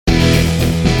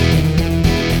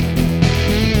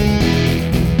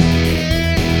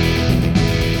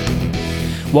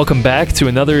Welcome back to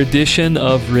another edition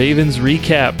of Ravens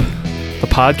Recap. The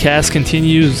podcast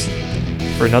continues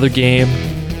for another game,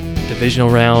 divisional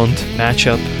round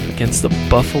matchup against the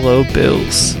Buffalo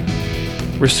Bills.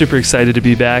 We're super excited to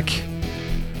be back.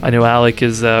 I know Alec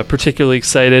is particularly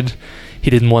excited. He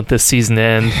didn't want this season to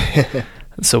end,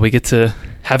 so we get to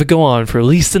have it go on for at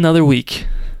least another week.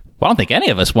 Well, I don't think any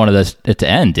of us wanted it to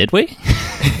end, did we?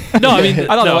 No, I mean, I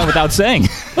thought that went without saying.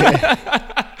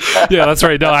 Yeah, that's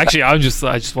right. No, actually, I just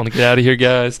want to get out of here,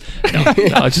 guys.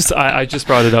 I just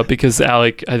brought it up because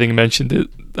Alec, I think, mentioned it.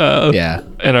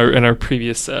 In our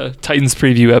previous Titans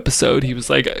preview episode, he's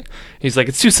like,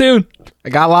 it's too soon. I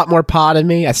got a lot more pod in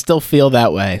me. I still feel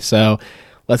that way. So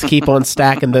let's keep on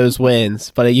stacking those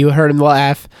wins. But you heard him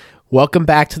laugh. Welcome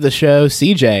back to the show,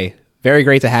 CJ. Very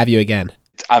great to have you again.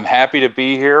 I'm happy to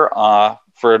be here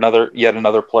for yet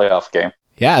another playoff game.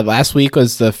 Yeah, last week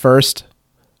was the first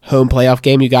home playoff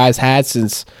game you guys had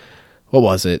since, what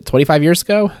was it, 25 years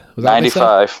ago? Was that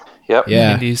 95. Yep.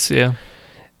 Yeah. 90s, yeah.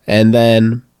 And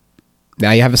then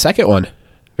now you have a second one.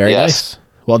 Very nice.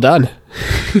 Well done.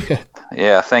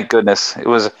 Yeah, thank goodness. It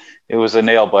was a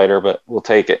nail biter, but we'll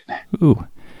take it. Ooh.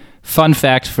 Fun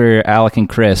fact for Alec and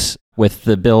Chris, with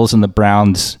the Bills and the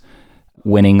Browns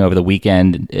winning over the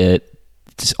weekend,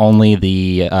 it's only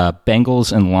the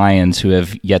Bengals and Lions who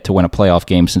have yet to win a playoff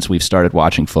game since we've started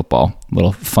watching football.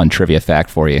 Little fun trivia fact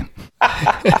for you.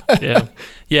 Yeah.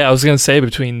 I was gonna say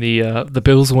between the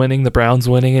Bills winning, the Browns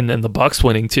winning, and the Bucks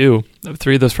winning too.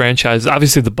 Three of those franchises.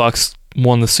 Obviously, the Bucks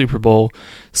won the Super Bowl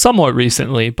somewhat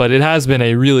recently, but it has been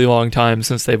a really long time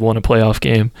since they've won a playoff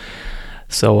game.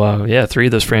 So three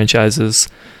of those franchises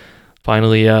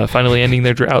finally ending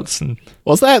their droughts. And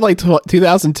was that like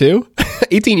 2002?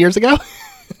 18 years ago?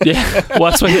 Yeah,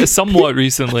 well, that's like somewhat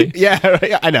recently. Yeah,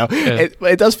 I know. Yeah.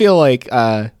 It does feel like it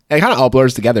kind of all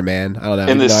blurs together, man. I don't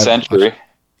know. In this century.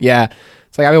 Yeah.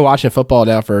 It's like I've been watching football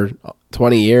now for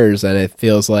 20 years, and it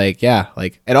feels like,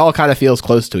 it all kind of feels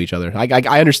close to each other. I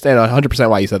understand 100%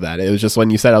 why you said that. It was just when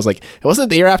you said, I was like, it wasn't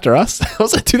the year after us?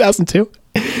 Was it 2002?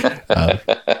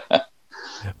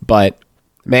 But,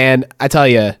 man, I tell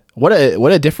you, what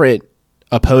a different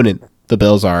opponent the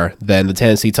Bills are than the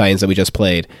Tennessee Titans that we just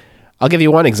played. I'll give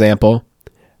you one example.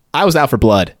 I was out for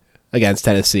blood against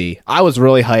Tennessee. I was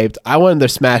really hyped. I wanted to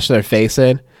smash their face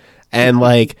in. And,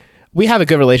 we have a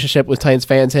good relationship with Titans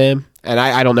fans, him. And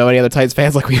I don't know any other Titans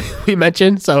fans like we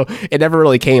mentioned, so it never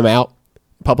really came out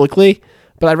publicly.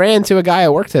 But I ran into a guy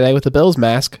at work today with the Bills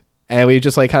mask, and we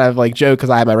just, kind of joke because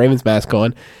I had my Ravens mask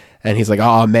on. And he's like,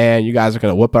 oh, man, you guys are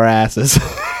going to whoop our asses.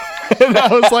 And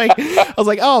I was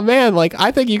like, oh man,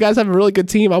 I think you guys have a really good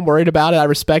team. I'm worried about it. I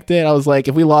respect it. I was like,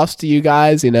 if we lost to you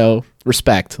guys,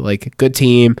 respect, good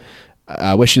team.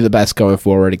 I wish you the best going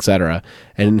forward, etc.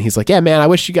 And he's like, yeah, man, I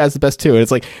wish you guys the best too. And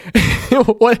it's like,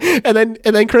 what? And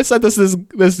then Chris sent us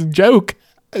this joke,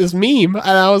 this meme,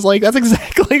 and I was like, that's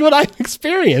exactly what I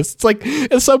experienced.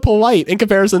 It's so polite in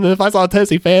comparison to if I saw a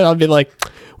Tennessee fan, I'd be like,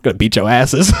 we're gonna beat your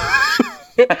asses.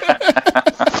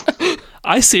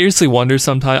 I seriously wonder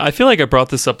sometimes, I feel like I brought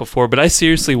this up before, but I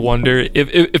seriously wonder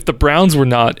if the Browns were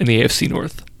not in the AFC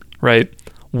North, right?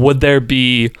 Would there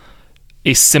be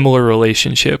a similar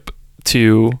relationship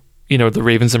to, the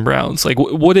Ravens and Browns?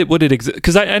 Would it exist?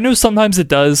 Because I know sometimes it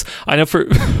does. I know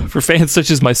for fans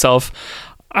such as myself,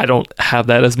 I don't have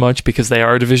that as much because they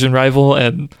are a division rival,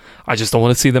 and I just don't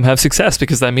want to see them have success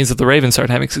because that means that the Ravens start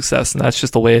having success, and that's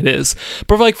just the way it is.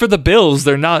 But for the Bills,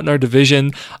 they're not in our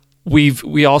division.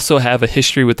 We also have a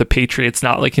history with the Patriots,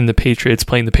 not in the Patriots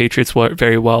playing the Patriots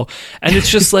very well, and it's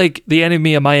just the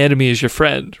enemy of my enemy is your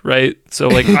friend, right? So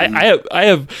I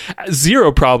have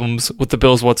zero problems with the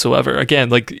Bills whatsoever.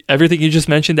 Again, everything you just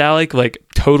mentioned, Alec,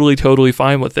 totally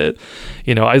fine with it.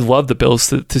 I love the Bills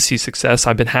to see success.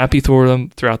 I've been happy for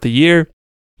them throughout the year,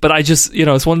 but I just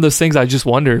it's one of those things. I just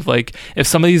wonder if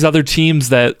some of these other teams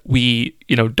that we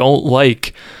don't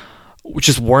like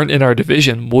just weren't in our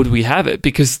division, would we have it?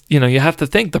 Because, you have to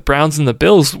think the Browns and the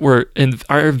Bills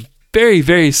are very,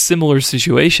 very similar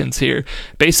situations here.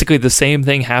 Basically, the same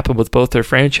thing happened with both their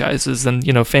franchises, and,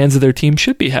 fans of their team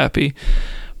should be happy.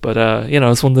 But,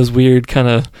 it's one of those weird kind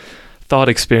of thought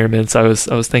experiments I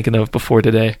was thinking of before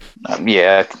today.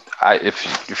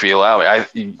 If you allow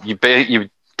me, you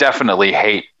definitely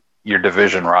hate your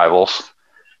division rivals.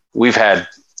 We've had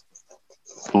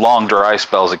long dry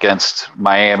spells against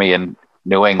Miami and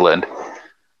New England.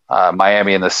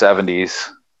 Miami in the 70s,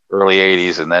 early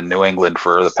 80s, and then New England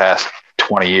for the past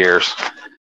 20 years.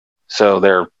 So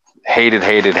they're hated,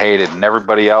 and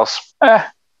everybody else,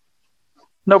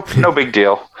 no big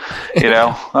deal.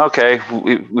 Okay,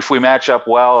 if we match up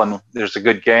well and there's a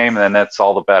good game, then that's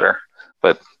all the better.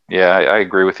 But yeah, I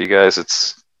agree with you guys.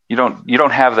 It's you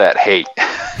don't have that hate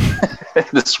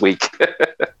this week.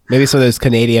 Maybe some of those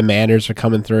Canadian manners are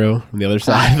coming through from the other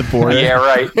side of the border. Yeah,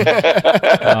 right.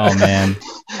 Oh, man.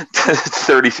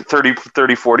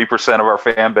 40% of our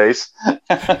fan base.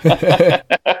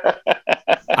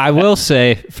 I will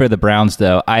say for the Browns,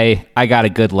 though, I got a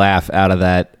good laugh out of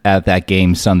that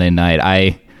game Sunday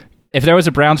night. If there was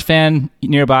a Browns fan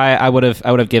nearby, I would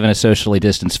have given a socially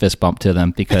distanced fist bump to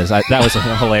them, because that was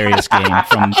a hilarious game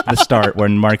from the start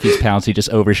when Marquise Pouncey just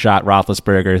overshot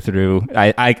Roethlisberger through.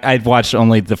 I'd watched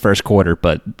only the first quarter,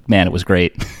 but man, it was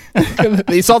great.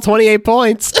 He saw 28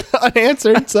 points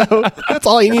unanswered, so that's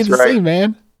all you need to see,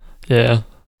 man. Yeah.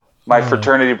 My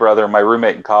fraternity brother, my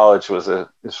roommate in college,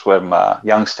 is from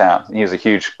Youngstown. He was a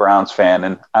huge Browns fan,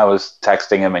 and I was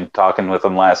texting him and talking with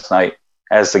him last night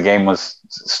as the game was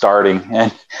starting,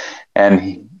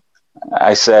 and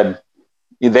I said,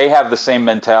 they have the same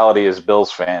mentality as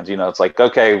Bills fans. It's like,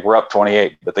 okay, we're up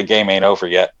 28, but the game ain't over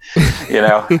yet. And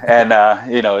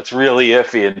it's really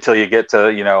iffy until you get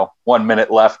to 1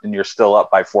 minute left and you're still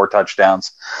up by 4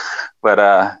 touchdowns.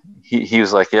 But he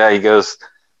was like, yeah, he goes,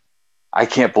 I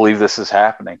can't believe this is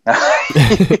happening.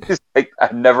 He's like,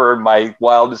 I never in my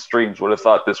wildest dreams would have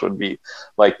thought this would be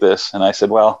like this. And I said,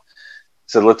 well,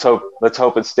 let's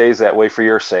hope it stays that way for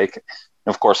your sake.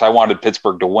 And of course, I wanted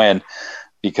Pittsburgh to win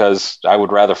because I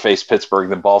would rather face Pittsburgh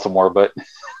than Baltimore, but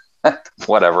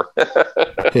whatever. Well,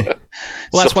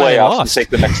 that's why they lost. Take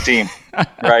the next team,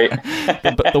 right?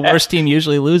 But the worst team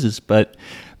usually loses. But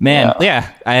man,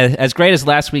 as great as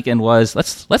last weekend was,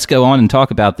 let's go on and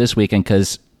talk about this weekend,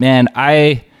 because man,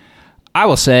 I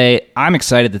will say I'm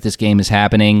excited that this game is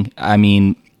happening. I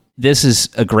mean, this is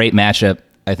a great matchup.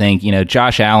 I think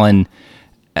Josh Allen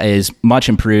is much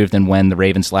improved than when the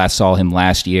Ravens last saw him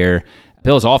last year.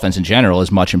 Bill's offense in general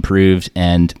is much improved,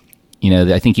 and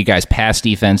I think you guys' pass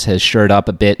defense has shored up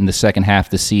a bit in the second half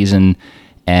of the season.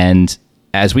 And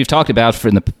as we've talked about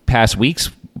for the past weeks,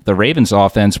 the Ravens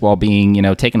offense, while being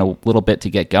taking a little bit to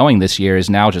get going this year, is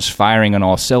now just firing on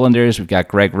all cylinders. We've got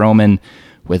Greg Roman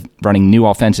with running new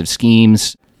offensive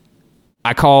schemes.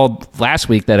 I called last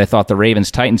week that I thought the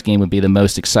Ravens-Titans game would be the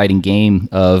most exciting game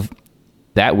of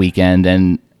that weekend,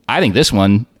 and I think this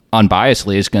one,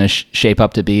 unbiasedly, is going to shape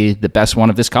up to be the best one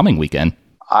of this coming weekend.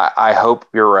 I hope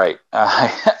you're right.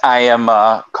 I am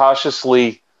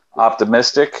cautiously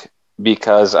optimistic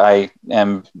because I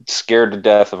am scared to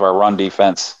death of our run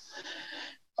defense.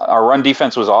 Our run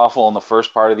defense was awful in the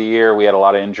first part of the year. We had a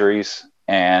lot of injuries,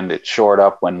 and it shored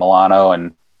up when Milano,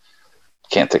 and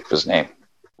can't think of his name.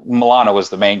 Milano was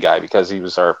the main guy because he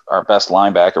was our best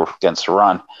linebacker against the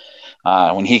run.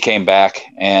 When he came back,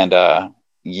 and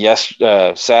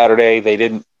Saturday they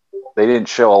didn't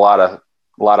show a lot of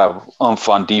oomph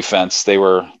on defense. They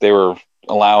were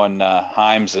allowing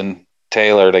Himes and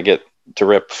Taylor to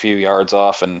rip a few yards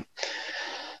off, and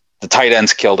the tight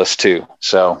ends killed us too.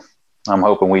 So I'm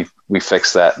hoping we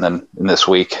fix that, and then in this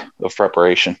week of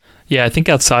preparation. Yeah, I think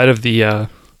outside of the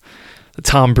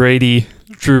Tom Brady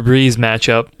Drew Brees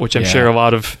matchup, which I'm sure a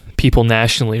lot of people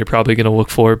nationally are probably going to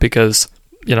look for, because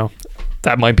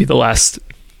that might be the last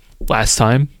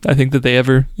time I think that they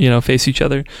ever face each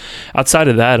other. Outside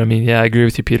of that, I mean, I agree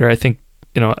with you, Peter. I think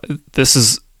this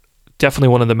is definitely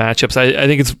one of the matchups. I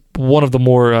think it's one of the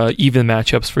more even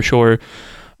matchups for sure.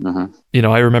 Mm-hmm.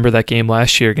 I remember that game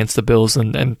last year against the Bills,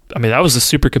 and I mean, that was a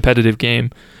super competitive game.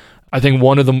 I think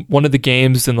one of the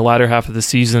games in the latter half of the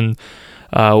season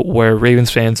where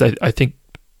Ravens fans I think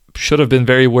should have been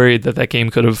very worried that game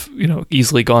could have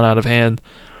easily gone out of hand.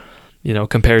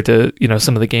 Compared to,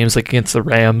 some of the games like against the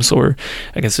Rams or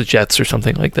against the Jets or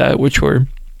something like that, which were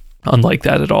unlike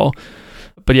that at all.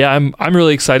 But yeah, I'm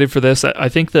really excited for this. I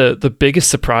think the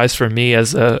biggest surprise for me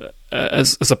as a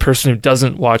person who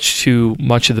doesn't watch too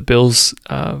much of the Bills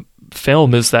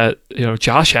film is that,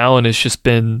 Josh Allen has just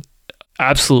been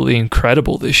absolutely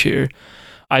incredible this year.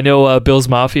 I know Bills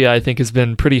Mafia, I think, has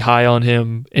been pretty high on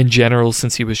him in general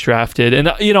since he was drafted. And,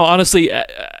 honestly,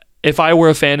 if I were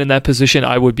a fan in that position,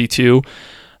 I would be too.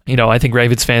 I think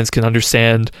Ravens fans can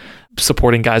understand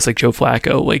supporting guys like Joe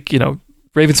Flacco. Like,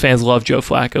 Ravens fans love Joe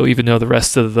Flacco, even though the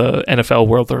rest of the NFL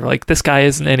world are like, this guy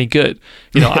isn't any good.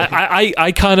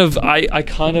 I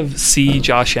kind of see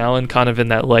Josh Allen kind of in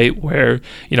that light where,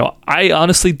 I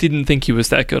honestly didn't think he was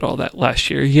that good all that last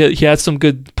year. He had some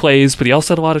good plays, but he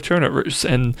also had a lot of turnovers,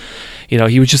 and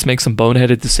he would just make some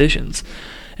boneheaded decisions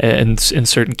and in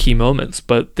certain key moments.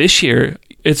 But this year,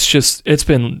 it's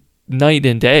been night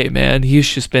and day, man. He's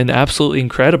just been absolutely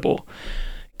incredible.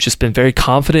 Just been very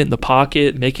confident in the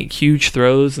pocket, making huge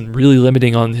throws and really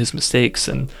limiting on his mistakes.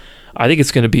 And I think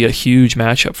it's going to be a huge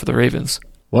matchup for the Ravens.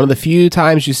 one of the few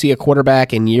times you see a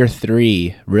quarterback in year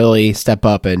 3 really step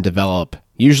up and develop.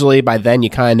 Usually by then you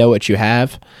kind of know what you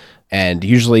have, and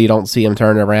usually you don't see him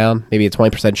turn it around, maybe a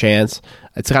 20% chance.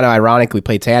 It's kind of ironic we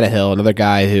played Tannehill, another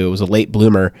guy who was a late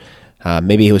bloomer.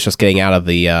 Maybe he was just getting out of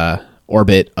the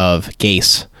orbit of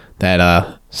Gase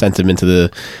that sent him into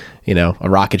the, a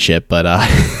rocket ship. But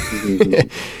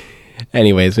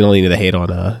anyways, we don't need to hate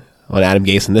on Adam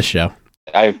Gase in this show.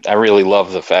 I really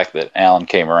love the fact that Allen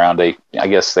came around. I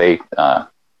guess they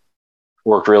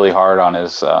worked really hard on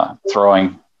his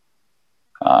throwing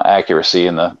accuracy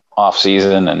in the off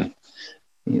season, and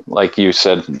like you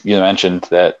mentioned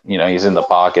that he's in the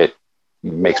pocket,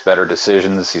 he makes better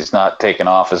decisions. He's not taking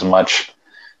off as much,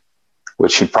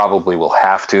 which he probably will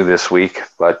have to this week.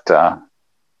 But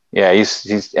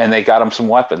he's and they got him some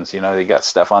weapons. They got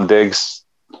Stephon Diggs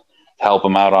to help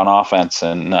him out on offense,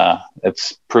 and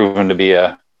it's proven to be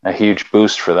a huge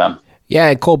boost for them. Yeah,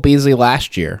 and Cole Beasley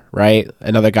last year, right?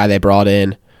 Another guy they brought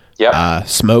in. Yep.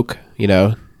 Smoke,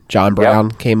 John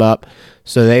Brown came up.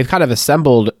 So they've kind of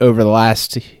assembled over the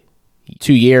last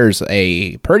 2 years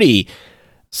a pretty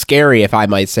scary, if I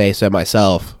might say so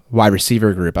myself, wide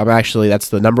receiver group. That's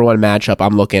the number one matchup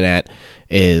I'm looking at,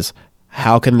 is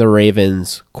how can the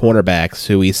Ravens cornerbacks,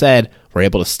 who we said were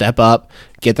able to step up,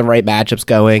 get the right matchups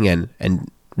going, and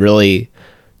really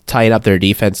tighten up their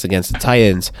defense against the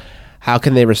Titans, how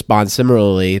can they respond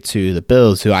similarly to the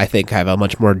Bills, who I think have a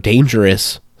much more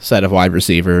dangerous set of wide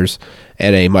receivers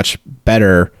and a much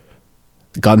better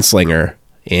gunslinger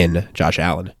in Josh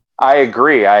Allen? I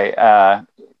agree.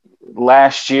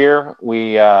 Last year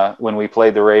when we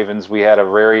played the Ravens, we had a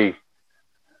very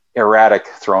erratic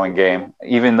throwing game.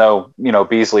 Even though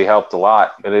Beasley helped a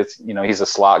lot, but he's a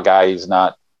slot guy. He's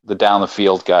not the down the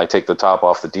field guy, take the top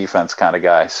off the defense kind of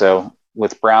guy. So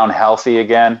with Brown healthy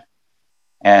again,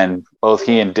 and both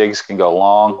he and Diggs can go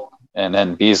long, and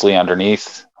then Beasley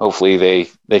underneath, hopefully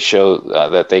they show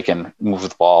that they can move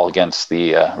the ball against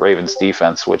the Ravens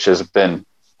defense, which has been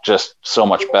just so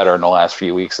much better in the last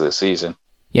few weeks of the season.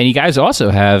 Yeah, and you guys also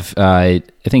have, I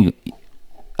think,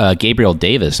 Gabriel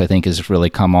Davis, I think, has really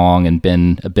come along and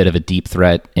been a bit of a deep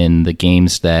threat in the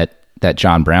games that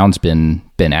John Brown's been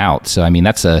out. So, I mean,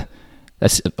 that's a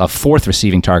fourth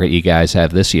receiving target you guys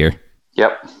have this year.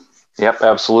 Yep,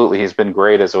 absolutely. He's been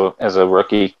great as a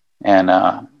rookie. And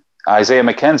Isaiah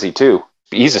McKenzie, too.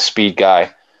 He's a speed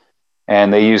guy.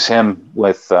 And they use him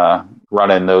with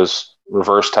running those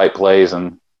reverse-type plays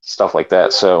and stuff like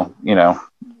that. So,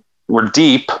 we're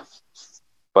deep,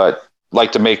 but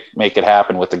like to make it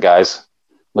happen with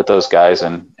those guys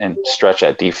and stretch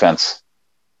that defense,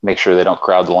 make sure they don't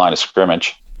crowd the line of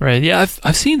scrimmage. Right. Yeah,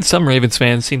 I've seen some Ravens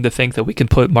fans seem to think that we can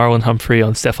put Marlon Humphrey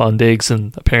on Stephon Diggs,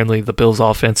 and apparently the Bills'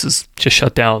 offense is just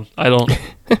shut down. I don't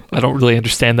really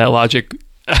understand that logic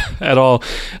at all.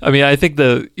 I mean, I think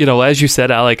as you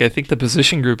said, Alec, I think the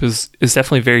position group is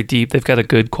definitely very deep. They've got a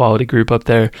good quality group up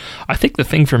there. I think the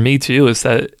thing for me too is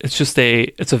that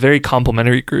it's a very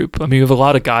complementary group. I mean, you have a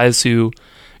lot of guys who,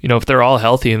 if they're all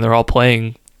healthy and they're all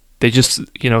playing, they just,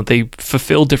 they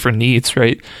fulfill different needs,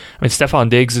 right? I mean,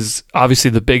 Stephon Diggs is obviously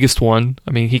the biggest one.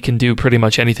 I mean, he can do pretty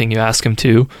much anything you ask him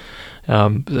to.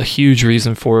 A huge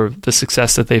reason for the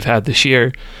success that they've had this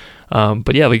year.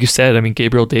 But yeah, like you said, I mean,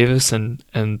 Gabriel Davis and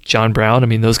John Brown, I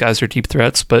mean, those guys are deep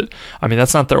threats, but I mean,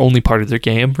 that's not their only part of their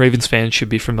game. Ravens fans should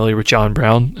be familiar with John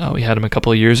Brown. We had him a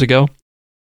couple of years ago.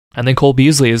 And then Cole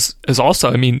Beasley is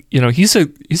also, I mean, he's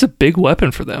a big weapon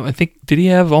for them. I think, did he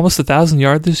have almost 1,000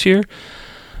 yards this year?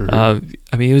 Mm-hmm.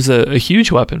 I mean, he was a huge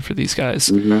weapon for these guys.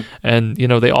 Mm-hmm. And,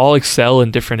 they all excel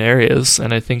in different areas.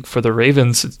 And I think for the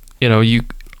Ravens, you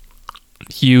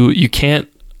can't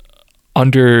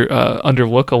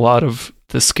underlook a lot of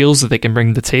the skills that they can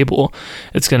bring to the table.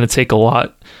 It's going to take a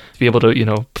lot to be able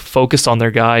to, focus on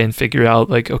their guy and figure out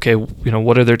like, okay,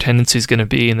 what are their tendencies going to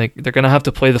be? And they're going to have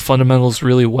to play the fundamentals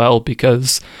really well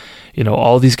because,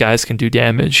 all these guys can do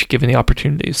damage given the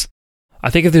opportunities. I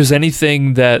think if there's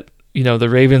anything that, the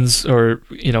Ravens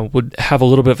would have a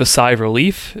little bit of a sigh of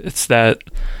relief, it's that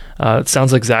it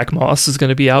sounds like Zach Moss is going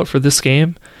to be out for this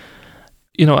game.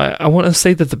 I want to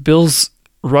say that the Bills'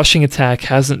 rushing attack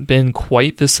hasn't been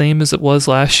quite the same as it was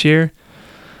last year.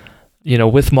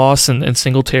 With Moss and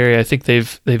Singletary, I think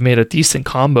they've made a decent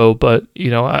combo, but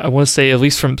I want to say, at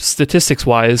least from statistics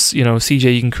wise,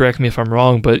 CJ, you can correct me if I'm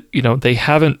wrong, but they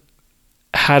haven't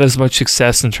had as much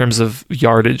success in terms of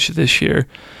yardage this year.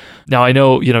 Now I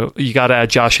know you got to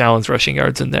add Josh Allen's rushing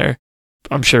yards in there.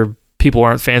 I'm sure people who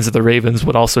aren't fans of the Ravens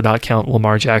would also not count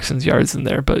Lamar Jackson's yards in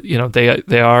there, but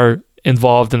they are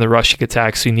involved in the rushing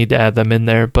attack, so you need to add them in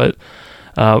there. But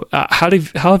how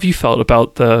have you felt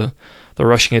about the the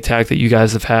rushing attack that you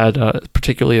guys have had,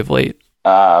 particularly of late?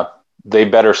 They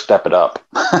better step it up.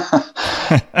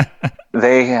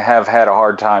 They have had a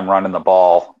hard time running the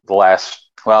ball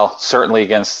certainly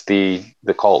against the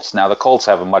Colts. Now, the Colts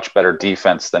have a much better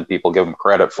defense than people give them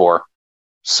credit for.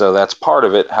 So that's part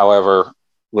of it. However,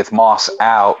 with Moss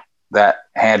out, that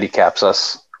handicaps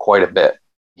us quite a bit.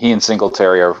 He and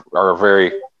Singletary are a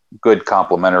very good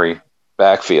complementary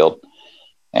backfield.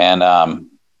 And, Allen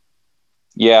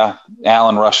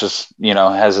rushes,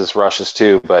 has his rushes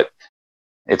too, but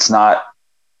it's not,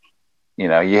 you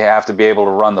have to be able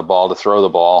to run the ball to throw the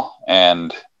ball,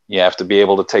 and you have to be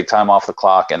able to take time off the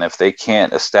clock. And if they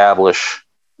can't establish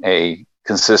a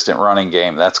consistent running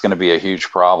game, that's going to be a huge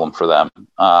problem for them.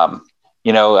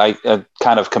 I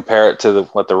kind of compare it to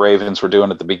what the Ravens were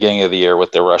doing at the beginning of the year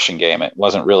with their rushing game. It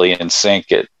wasn't really in sync.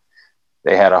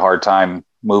 They had a hard time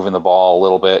moving the ball a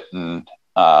little bit. And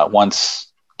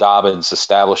once Dobbins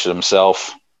established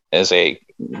himself as a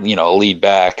lead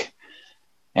back,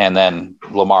 and then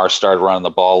Lamar started running the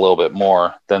ball a little bit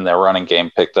more, then their running game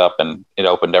picked up, and it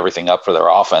opened everything up for their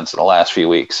offense in the last few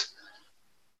weeks.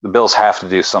 The Bills have to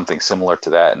do something similar to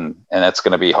that, and that's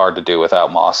going to be hard to do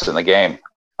without Moss in the game.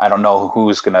 I don't know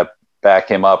who's going to back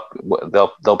him up.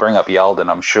 They'll bring up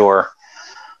Yeldon, I'm sure,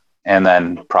 and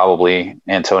then probably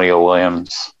Antonio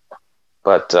Williams.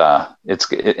 But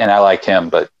and I like him,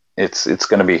 but it's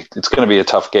going to be a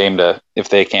tough game if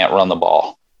they can't run the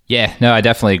ball. Yeah, no, I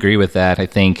definitely agree with that. I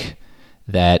think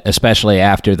that especially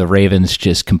after the Ravens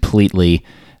just completely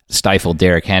stifled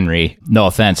Derrick Henry, no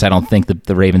offense, I don't think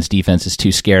the Ravens defense is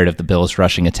too scared of the Bills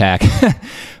rushing attack.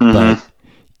 But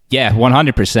yeah,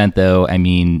 100% though. I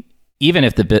mean, even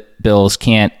if the Bills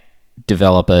can't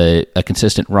develop a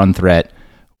consistent run threat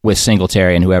with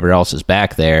Singletary and whoever else is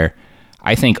back there,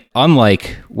 I think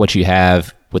unlike what you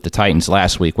have with the Titans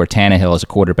last week, where Tannehill is a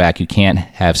quarterback who can't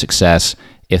have success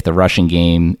if the rushing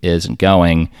game isn't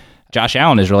going, Josh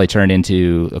Allen has really turned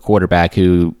into a quarterback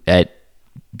who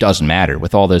doesn't matter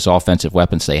with all those offensive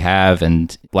weapons they have.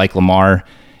 And like Lamar,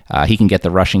 he can get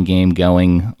the rushing game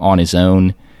going on his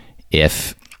own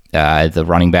if the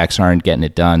running backs aren't getting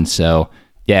it done. So,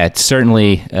 yeah, it's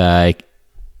certainly going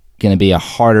to be a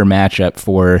harder matchup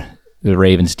for the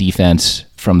Ravens defense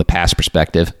from the pass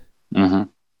perspective. Mm-hmm.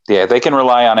 Yeah, they can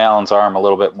rely on Allen's arm a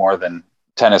little bit more than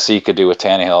Tennessee could do with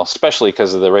Tannehill, especially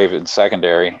because of the Ravens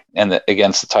secondary and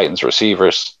against the Titans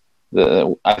receivers.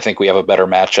 I think we have a better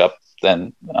matchup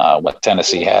than what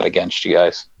Tennessee had against you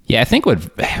guys. Yeah, I think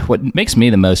what makes me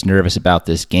the most nervous about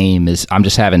this game is I'm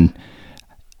just having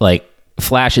like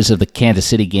flashes of the Kansas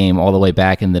City game all the way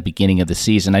back in the beginning of the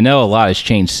season. I know a lot has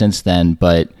changed since then,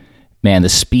 but man, the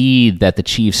speed that the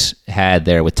Chiefs had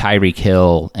there with Tyreek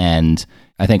Hill, and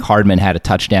I think Hardman had a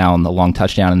long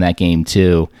touchdown in that game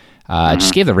too.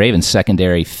 Just gave the Ravens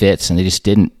secondary fits, and they just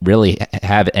didn't really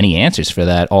have any answers for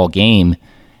that all game.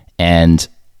 And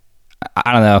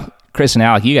I don't know, Chris and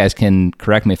Alec, you guys can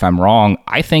correct me if I'm wrong.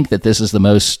 I think that this is the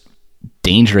most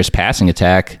dangerous passing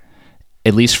attack,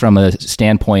 at least from a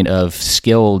standpoint of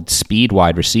skilled speed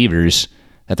wide receivers,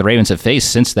 that the Ravens have faced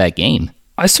since that game.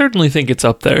 I certainly think it's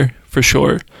up there for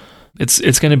sure.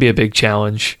 It's going to be a big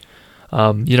challenge.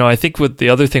 I think with the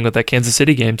other thing with that Kansas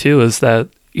City game too is that,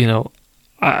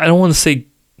 I don't want to say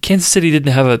Kansas City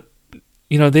didn't have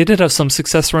they did have some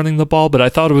success running the ball, but I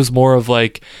thought it was more of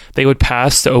like they would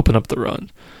pass to open up the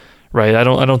run, right? I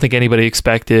don't think anybody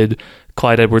expected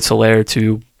Clyde Edwards-Helaire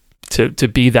to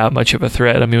be that much of a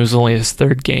threat. I mean, it was only his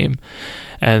third game,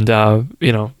 and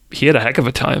he had a heck of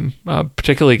a time,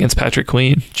 particularly against Patrick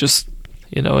Queen. Just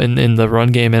in the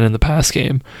run game and in the pass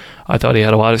game, I thought he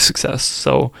had a lot of success.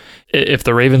 So if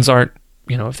the Ravens aren't,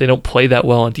 if they don't play that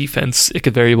well on defense, it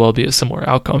could very well be a similar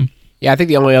outcome. Yeah, I think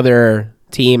the only other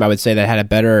team I would say that had a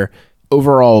better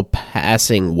overall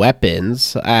passing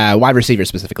weapons, wide receivers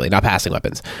specifically, not passing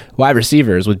weapons, wide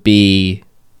receivers would be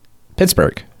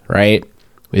Pittsburgh, right?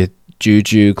 With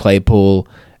Juju, Claypool,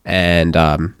 and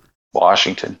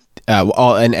Washington. And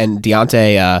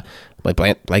Deontay,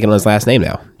 blanking on his last name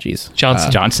now. Jeez.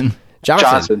 Johnson.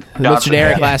 The most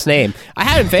generic last name. I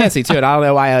had him fancy too, and I don't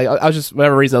know why. I was just,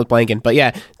 whatever reason I was blanking. But yeah,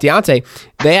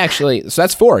 Deontay, so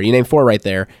that's 4. You named 4 right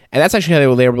there. And that's actually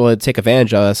how they were able to take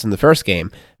advantage of us in the first game.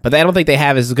 But I don't think they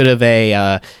have as good of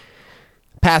a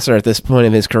passer at this point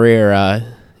in his career.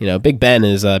 Big Ben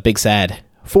is Big Sad.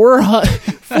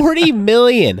 $40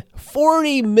 million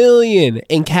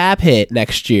in cap hit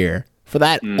next year for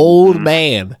that old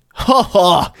man.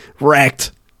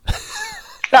 Wrecked.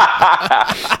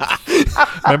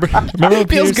 Remember what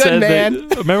Peter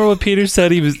said? Remember what Peter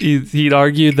said? He'd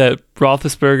argued that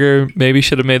Roethlisberger maybe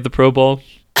should have made the Pro Bowl.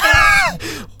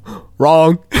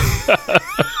 Wrong.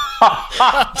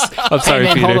 I'm sorry,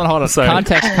 hey man, Peter. hold on. Sorry.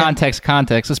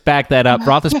 Context. Let's back that up.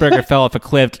 Roethlisberger fell off a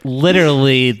cliff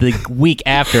literally the week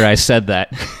after I said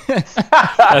that.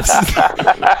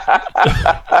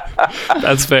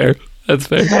 That's fair. That's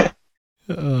fair.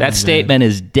 That statement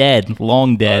is dead,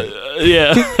 long dead.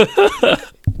 Yeah.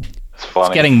 It's funny.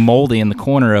 It's getting moldy in the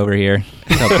corner over here.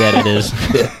 That's how dead it is.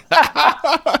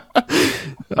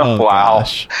 Oh, Wow.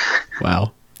 gosh.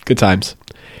 Wow. Good times.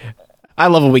 I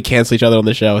love when we cancel each other on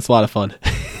the show. It's a lot of fun.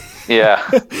 Yeah.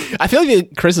 I feel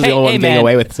like Chris is the Hey, only one getting man.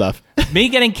 away with stuff. Me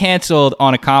getting canceled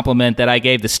on a compliment that I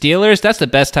gave the Steelers, that's the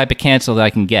best type of cancel that I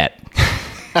can get.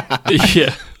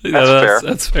 Yeah.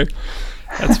 That's fair.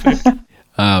 That's fair.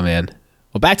 Oh, man.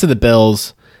 Well, back to the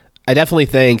Bills. I definitely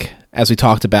think, as we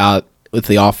talked about with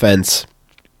the offense,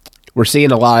 we're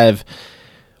seeing a lot of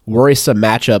worrisome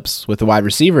matchups with the wide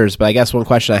receivers. But I guess one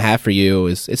question I have for you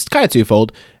is, it's kind of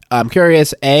twofold. I'm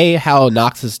curious, A, how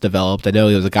Knox has developed. I know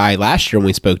he was a guy last year when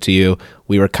we spoke to you.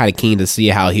 We were kind of keen to see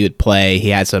how he would play. He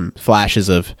had some flashes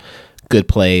of good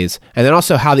plays. And then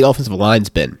also how the offensive line's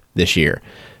been this year.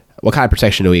 What kind of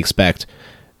protection do we expect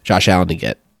Josh Allen to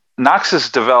get? Knox has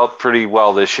developed pretty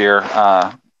well this year.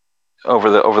 Over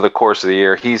the course of the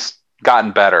year, he's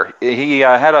gotten better. He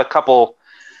had a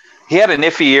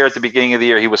iffy year at the beginning of the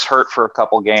year. He was hurt for a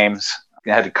couple games. He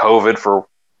had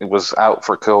was out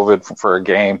for COVID for a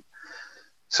game.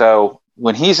 So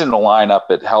when he's in the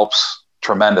lineup, it helps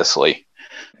tremendously.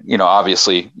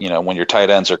 Obviously, when your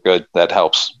tight ends are good, that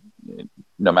helps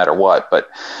no matter what. But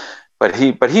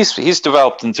he's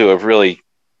developed into a really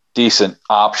decent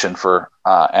option for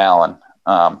Allen.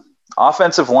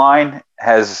 Offensive line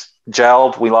has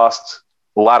gelled. We lost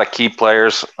a lot of key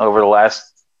players over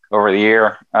the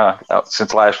year,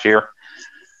 since last year,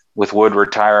 with Wood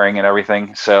retiring and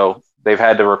everything. So they've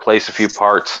had to replace a few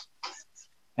parts,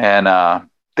 and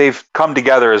they've come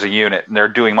together as a unit, and they're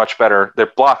doing much better.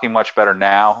 They're blocking much better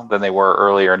now than they were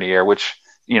earlier in the year, which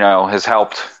has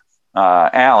helped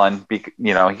Allen.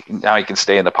 Now he can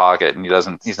stay in the pocket,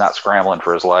 and he's not scrambling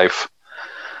for his life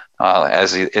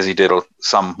as he did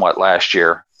somewhat last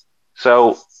year.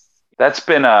 So that's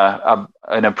been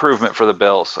an improvement for the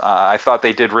Bills. I thought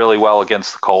they did really well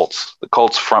against the Colts. The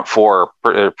Colts front four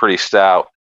are pretty stout.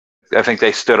 I think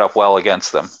they stood up well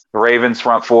against them. The Ravens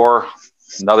front four,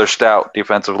 another stout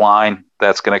defensive line.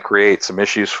 That's going to create some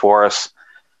issues for us.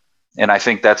 And I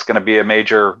think that's going to be a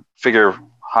major figure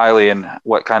highly in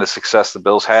what kind of success the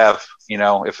Bills have.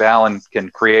 If Allen can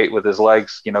create with his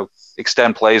legs,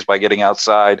 extend plays by getting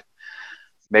outside,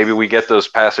 maybe we get those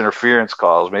pass interference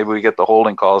calls. Maybe we get the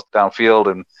holding calls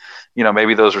downfield, and,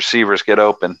 maybe those receivers get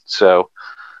open. So,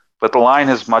 but the line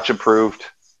has much improved.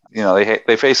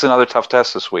 They face another tough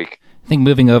test this week. I think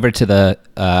moving over to the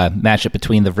matchup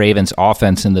between the Ravens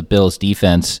offense and the Bills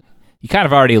defense, you kind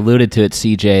of already alluded to it,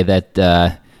 CJ, that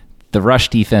the rush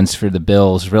defense for the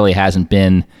Bills really hasn't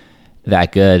been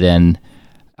that good. And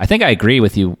I think I agree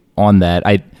with you on that.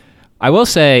 I will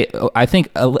say, I think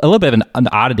a little bit of an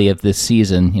oddity of this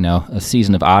season, a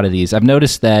season of oddities. I've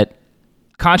noticed that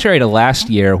contrary to last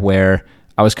year where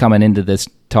I was coming into this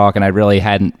talk and I really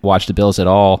hadn't watched the Bills at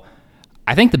all,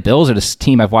 I think the Bills are the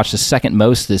team I've watched the second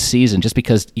most this season, just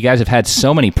because you guys have had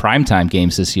so many primetime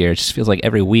games this year. It just feels like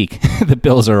every week the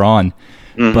Bills are on.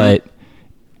 Mm-hmm. But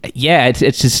yeah,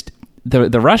 it's just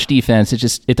the rush defense.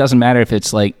 It doesn't matter if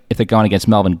they're going against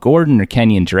Melvin Gordon or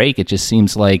Kenyon Drake. It just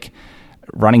seems like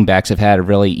running backs have had a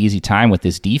really easy time with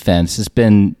this defense.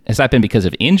 Has that been because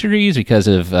of injuries, because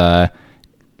of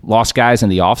lost guys in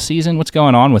the offseason? What's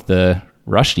going on with the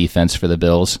rush defense for the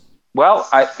Bills? Well,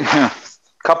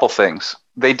 couple things.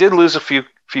 They did lose a few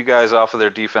guys off of their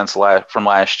defense from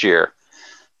last year.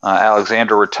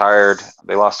 Alexander retired.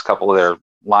 They lost a couple of their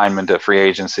linemen to free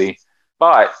agency.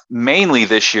 But mainly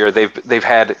this year, they've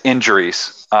had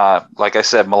injuries. Like I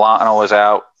said, Milano was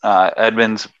out.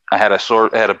 Edmonds had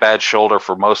a bad shoulder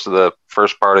for most of the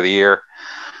first part of the year.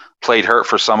 Played hurt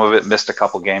for some of it. Missed a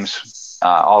couple games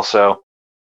also.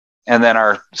 And then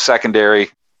our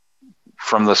secondary,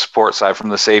 from the support side, from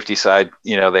the safety side,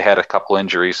 they had a couple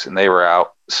injuries and they were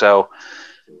out. So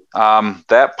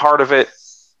that part of it,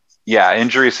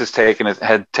 injuries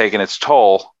had taken its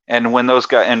toll. And when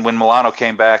when Milano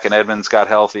came back and Edmonds got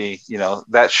healthy,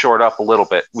 that shored up a little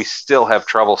bit. We still have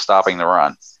trouble stopping the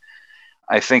run.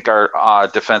 I think our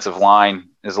defensive line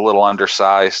is a little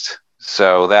undersized,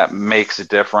 so that makes a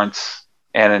difference.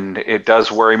 And it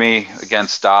does worry me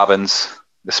against Dobbins,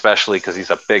 especially because he's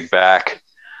a big back.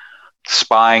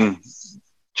 Spying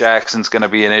Jackson's going to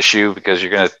be an issue because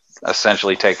you're going to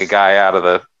essentially take a guy out of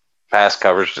the pass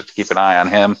coverage to keep an eye on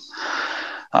him.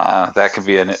 that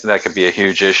could be a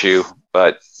huge issue.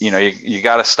 But you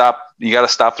got to stop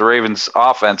the Ravens'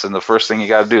 offense, and the first thing you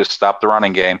got to do is stop the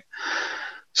running game.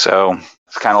 So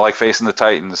it's kind of like facing the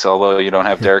Titans. Although you don't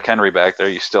have Derrick Henry back there,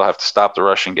 you still have to stop the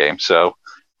rushing game. So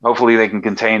hopefully they can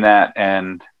contain that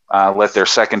and let their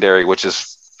secondary, which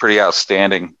is pretty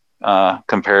outstanding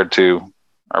compared to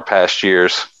our past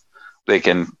years, they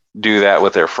can do that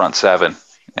with their front seven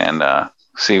and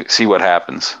see what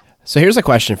happens. So here's a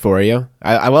question for you.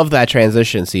 I love that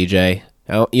transition, CJ.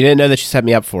 You didn't know that you set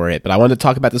me up for it, but I wanted to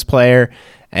talk about this player,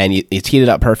 and you teed it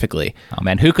up perfectly. Oh,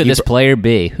 man, who could this player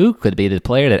be? Who could be the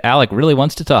player that Alec really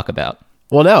wants to talk about?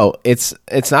 Well, no, it's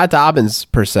not Dobbins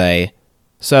per se.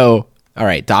 So, all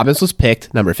right, Dobbins was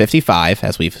picked number 55,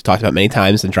 as we've talked about many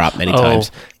times and dropped many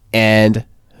times. And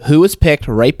who was picked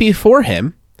right before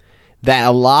him that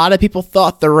a lot of people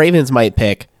thought the Ravens might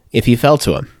pick if he fell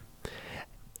to him?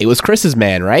 It was Chris's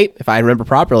man, right? If I remember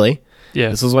properly. Yeah.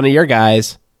 This was one of your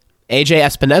guys, AJ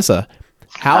Espinosa.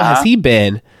 How has he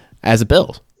been as a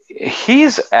Bill?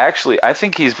 I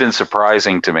think he's been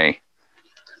surprising to me.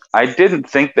 I didn't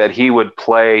think that he would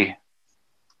play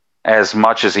as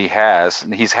much as he has.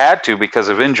 And he's had to because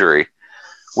of injury,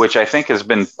 which I think has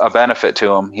been a benefit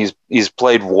to him. He's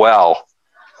played well.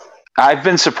 I've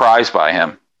been surprised by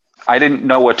him. I didn't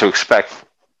know what to expect.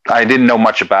 I didn't know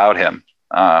much about him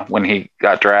when he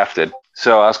got drafted.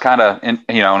 So I was kind of, and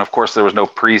of course there was no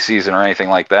preseason or anything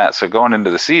like that. So going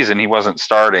into the season, he wasn't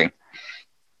starting,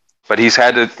 but he's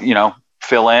had to,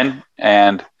 fill in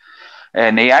and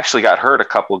he actually got hurt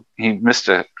he missed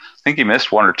I think he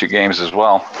missed 1 or 2 games as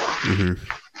well.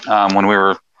 Mm-hmm. When we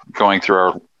were going through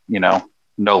our, no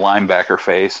linebacker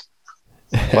phase,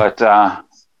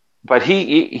 but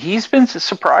he's been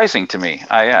surprising to me.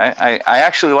 I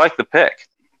actually like the pick.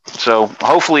 So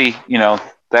hopefully,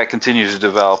 that continues to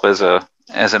develop as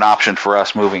an option for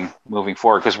us moving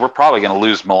forward, because we're probably going to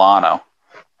lose Milano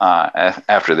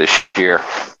after this year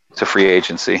to free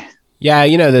agency. Yeah,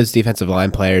 those defensive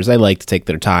line players, they like to take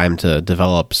their time to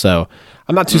develop. So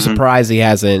I'm not too surprised he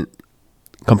hasn't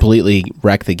completely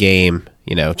wrecked the game.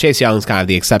 Chase Young's kind of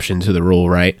the exception to the rule,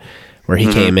 right? Where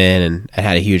he came in and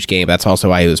had a huge game. That's also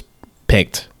why he was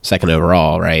picked second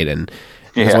overall, right? And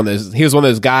he was one of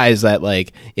those guys that,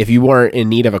 like, if you weren't in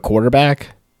need of a quarterback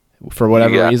for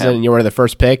whatever reason, and you were the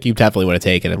first pick, you definitely would have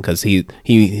taken him because he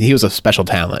was a special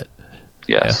talent.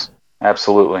 Yes,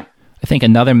 absolutely. I think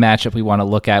another matchup we want to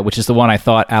look at, which is the one I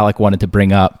thought Alec wanted to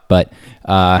bring up, but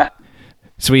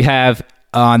so we have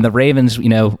on the Ravens,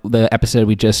 the episode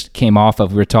we just came off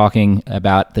of, we were talking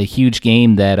about the huge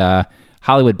game that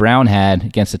Hollywood Brown had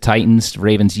against the Titans. The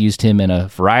Ravens used him in a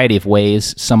variety of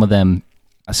ways, some of them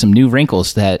some new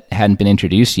wrinkles that hadn't been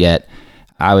introduced yet.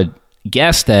 I would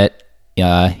guess that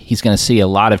he's going to see a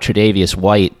lot of Tre'Davious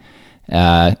White,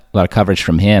 a lot of coverage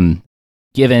from him,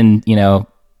 given,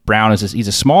 Brown he's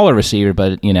a smaller receiver,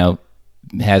 but,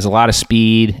 has a lot of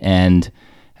speed and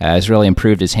has really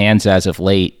improved his hands as of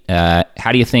late.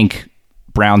 How do you think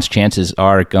Brown's chances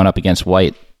are going up against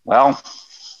White? Well,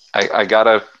 I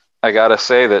gotta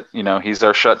say that, he's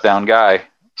our shutdown guy.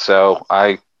 So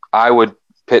I would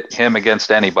pit him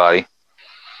against anybody.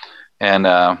 And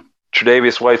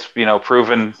Tre'Davious White's,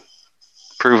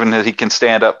 proven that he can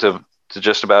stand up to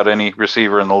just about any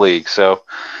receiver in the league. So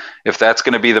if that's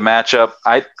going to be the matchup,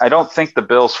 I don't think the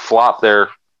Bills flop their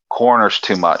corners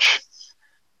too much.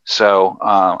 So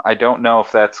I don't know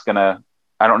if I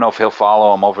don't know if he'll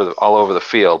follow him all over the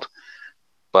field.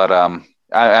 But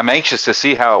I'm anxious to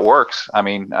see how it works. I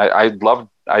mean, I'd love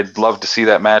to see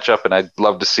that matchup, and I'd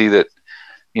love to see that,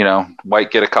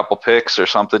 White get a couple picks or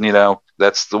something.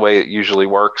 That's the way it usually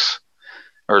works,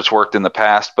 or it's worked in the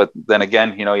past. But then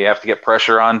again, you have to get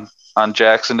pressure on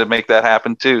Jackson to make that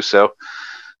happen too. So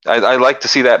I like to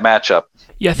see that matchup.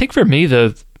 Yeah, I think for me,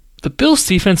 the Bills'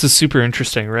 defense is super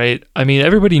interesting, right? I mean,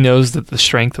 everybody knows that the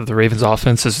strength of the Ravens'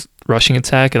 offense is rushing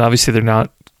attack, and obviously they're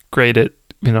not great at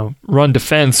run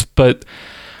defense, but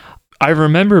I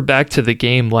remember back to the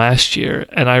game last year,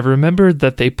 and I remembered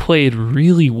that they played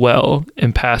really well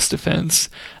in pass defense.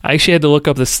 I actually had to look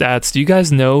up the stats. Do you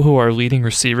guys know who our leading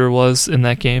receiver was in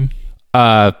that game?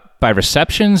 By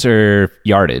receptions or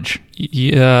yardage?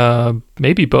 Yeah,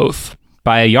 maybe both.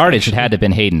 By yardage, it had to have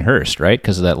been Hayden Hurst, right?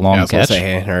 Because of that long catch. Say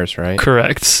Hayden Hurst, right?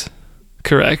 Correct.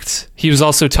 He was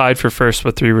also tied for first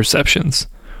with 3 receptions.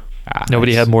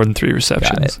 Nobody had more than 3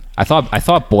 receptions. I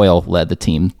thought Boyle led the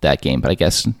team that game, but I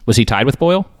guess, was he tied with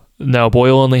Boyle? No,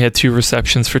 Boyle only had 2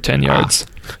 receptions for 10 yards.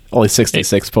 Only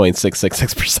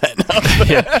 66.666%.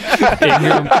 Yeah.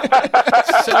 Ingram,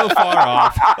 so far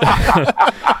off.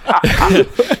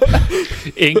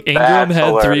 Ingram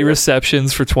had 3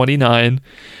 receptions for 29.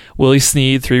 Willie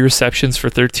Snead, 3 receptions for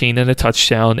 13 and a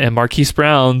touchdown, and Marquise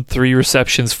Brown, 3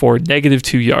 receptions for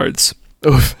 -2 yards.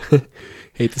 Oof.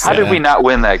 Hate to say How did that. we not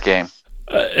win that game?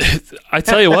 I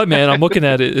tell you what, man, I'm looking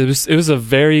at it. It was a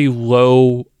very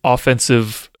low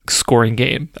offensive scoring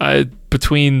game.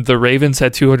 Between the Ravens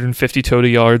had 250 total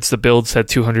yards, the Bills had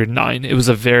 209. It was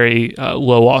a very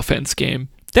low offense game.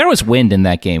 There was wind in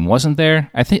that game, wasn't there?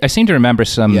 I seem to remember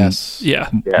some. Yes. Yeah,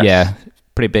 Yeah,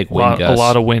 pretty big wind a gusts.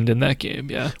 lot of wind in that game.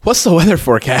 Yeah, What's the weather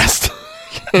forecast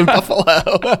in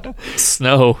Buffalo?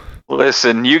 snow.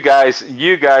 Listen, you guys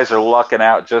are lucking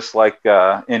out just like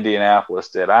Indianapolis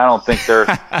did. I don't think they're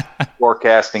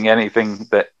forecasting anything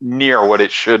that near what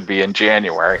it should be in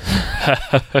January.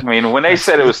 I mean, when they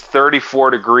said it was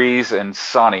 34 degrees and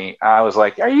sunny, I was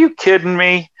like, "Are you kidding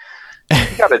me?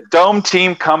 You got a dome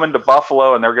team coming to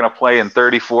Buffalo and they're going to play in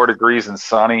 34 degrees and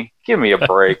sunny? Give me a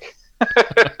break."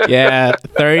 Yeah,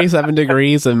 37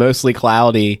 degrees and mostly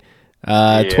cloudy.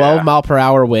 12 mile per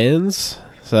hour winds.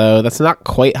 So that's not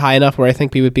quite high enough where I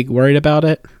think we would be worried about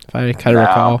it, if I kind of No.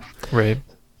 recall. Right.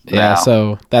 Yeah, No.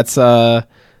 so that's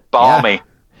Balmy.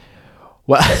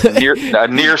 well, A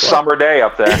near summer day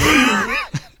up there.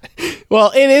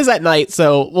 well, it is at night,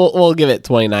 so we'll give it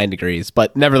 29 degrees,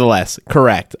 but nevertheless,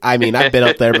 correct. I mean, I've been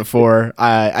up there before.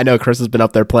 I know Chris has been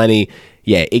up there plenty.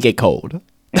 Yeah, it get cold.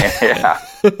 Yeah.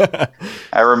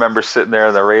 I remember sitting there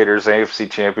in the Raiders AFC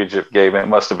Championship game. It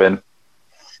must have been,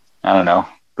 I don't know,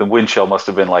 the wind chill must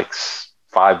have been like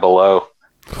 5 below,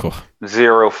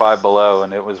 5 below,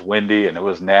 and it was windy and it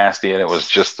was nasty and it was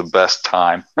just the best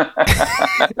time.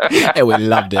 And we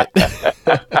loved it.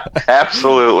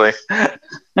 Absolutely.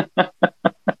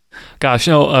 Gosh,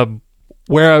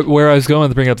 where I was going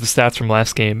to bring up the stats from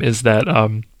last game is that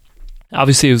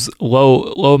obviously it was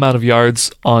low amount of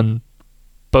yards on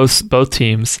both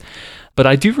teams, but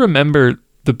I do remember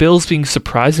the Bills being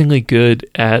surprisingly good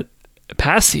at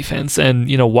pass defense. And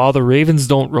while the Ravens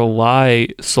don't rely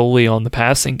solely on the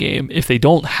passing game, if they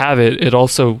don't have it, it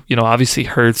also obviously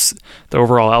hurts the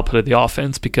overall output of the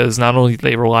offense, because not only do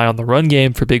they rely on the run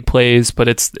game for big plays, but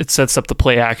it sets up the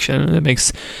play action, and it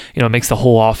makes the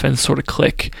whole offense sort of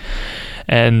click.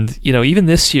 And even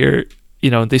this year,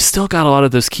 they still got a lot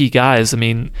of those key guys. I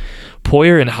mean,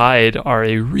 Poyer and Hyde are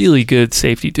a really good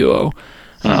safety duo.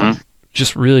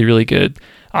 Just really, really good.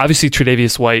 Obviously,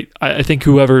 Tre'Davious White, I think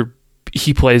whoever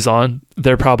he plays on,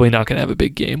 they're probably not going to have a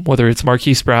big game. Whether it's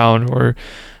Marquise Brown or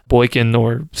Boykin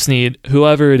or Snead,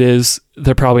 whoever it is,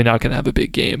 they're probably not going to have a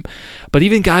big game. But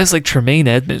even guys like Tremaine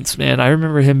Edmonds, man, I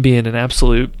remember him being an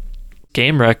absolute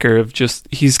game wrecker of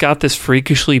he's got this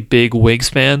freakishly big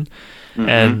wingspan.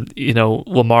 And,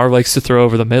 Lamar likes to throw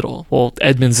over the middle. Well,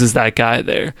 Edmonds is that guy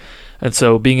there. And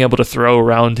so being able to throw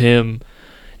around him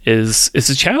is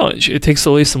a challenge. It takes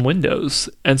away some windows.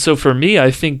 And so for me,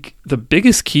 I think the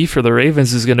biggest key for the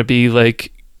Ravens is going to be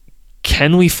like,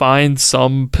 can we find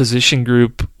some position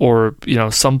group or,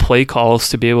 some play calls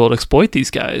to be able to exploit these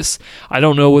guys? I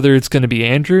don't know whether it's going to be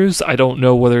Andrews. I don't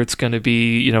know whether it's going to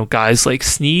be, guys like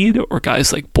Snead or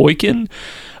guys like Boykin,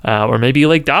 or maybe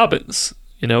like Dobbins.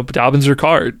 Dobbins or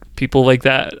Card, people like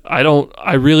that.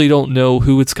 I really don't know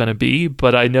who it's going to be,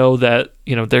 but I know that,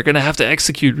 they're going to have to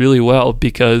execute really well,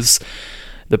 because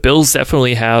the Bills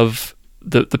definitely have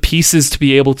the pieces to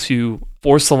be able to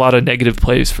force a lot of negative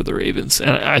plays for the Ravens. And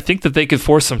I think that they could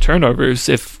force some turnovers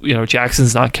if,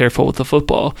 Jackson's not careful with the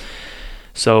football.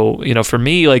 So, for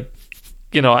me, like,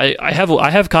 I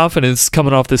have confidence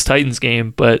coming off this Titans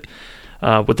game, but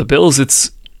with the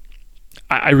Bills,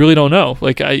 I really don't know.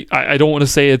 Like, I don't want to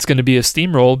say it's going to be a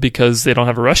steamroll because they don't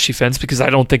have a rush defense, because I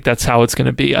don't think that's how it's going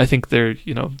to be. I think there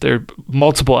are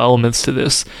multiple elements to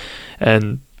this,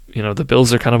 and the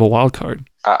Bills are kind of a wild card.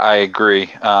 I agree.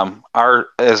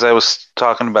 As I was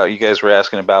talking about, you guys were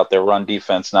asking about their run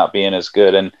defense not being as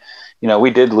good, and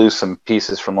we did lose some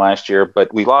pieces from last year,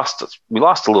 but we lost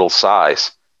a little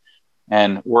size,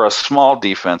 and we're a small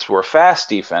defense. We're a fast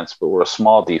defense, but we're a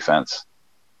small defense.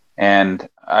 And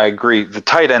I agree. The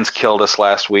tight ends killed us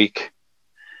last week,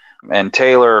 and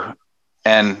Taylor's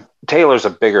a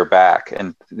bigger back,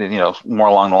 and more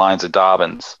along the lines of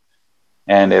Dobbins.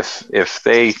 And if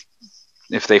Jackson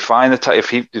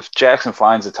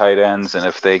finds the tight ends, and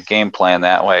if they game plan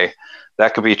that way,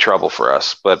 that could be trouble for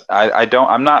us. But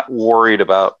I'm not worried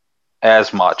about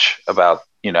as much about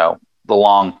the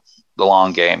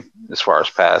long game as far as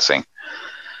passing,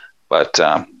 but.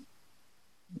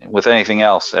 With anything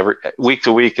else, every week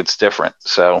to week, it's different.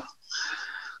 So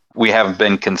we haven't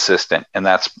been consistent, and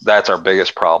that's our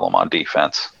biggest problem on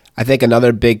defense. I think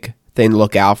another big thing to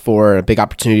look out for, a big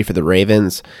opportunity for the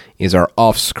Ravens, is our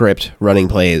off-script running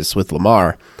plays with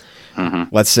Lamar.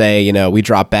 Let's say, we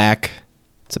drop back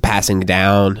It's a passing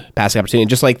opportunity,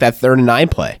 just like that 3rd and 9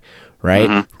 play, right?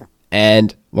 Mm-hmm.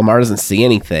 And Lamar doesn't see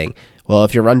anything. Well,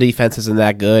 if your run defense isn't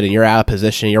that good and you're out of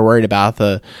position, you're worried about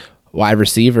the wide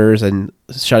receivers and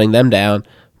shutting them down,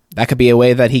 that could be a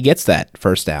way that he gets that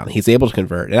first down. He's able to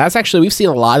convert. And that's actually, we've seen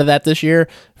a lot of that this year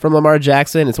from Lamar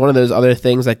Jackson. It's one of those other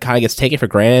things that kind of gets taken for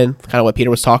granted, kind of what Peter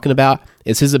was talking about,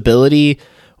 is his ability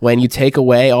when you take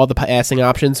away all the passing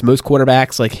options. Most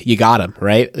quarterbacks, like, you got him,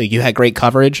 right? Like, you had great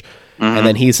coverage, and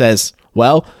then he says,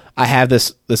 well, I have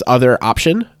this other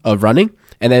option of running.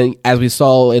 And then, as we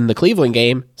saw in the Cleveland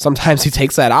game, sometimes he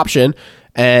takes that option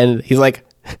and he's like,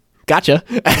 gotcha,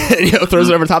 and, throws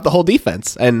it over top the whole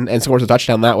defense and scores a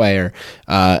touchdown that way, or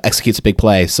executes a big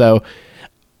play. So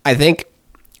I think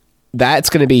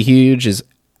that's going to be huge, is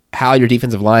how your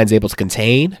defensive line is able to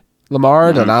contain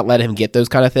Lamar, to not let him get those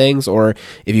kind of things. Or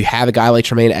if you have a guy like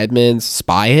Tremaine Edmonds,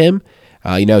 spy him.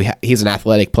 He's an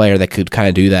athletic player that could kind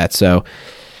of do that. So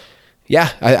yeah,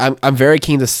 I'm very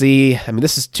keen to see. I mean,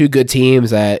 this is two good teams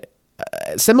that,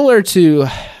 similar to,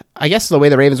 I guess, the way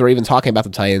the Ravens were even talking about the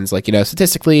Titans, like,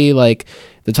 statistically, like,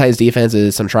 the Titans defense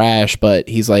is some trash, but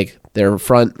he's like, their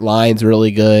front line's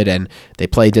really good and they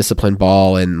play disciplined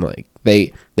ball, and like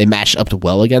they matched up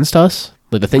well against us.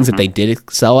 Like, the things that they did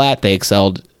excel at, they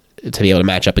excelled to be able to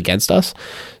match up against us.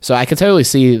 So I could totally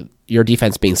see your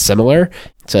defense being similar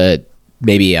to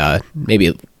maybe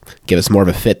give us more of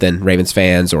a fit than Ravens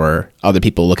fans or other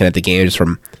people looking at the game just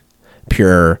from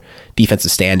pure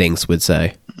defensive standings would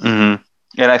say. Mm-hmm.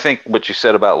 And I think what you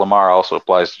said about Lamar also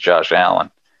applies to Josh Allen.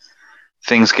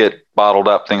 Things get bottled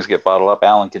up.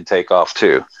 Allen can take off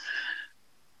too.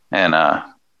 And,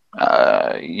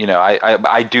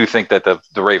 I do think that the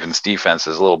Ravens defense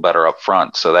is a little better up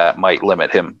front, so that might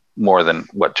limit him more than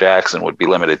what Jackson would be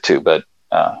limited to. But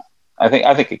I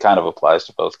think it kind of applies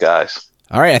to both guys.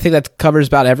 All right, I think that covers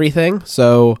about everything.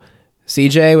 So,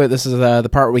 CJ, this is the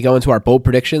part where we go into our bold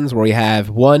predictions, where we have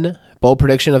one bold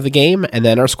prediction of the game and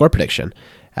then our score prediction.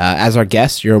 As our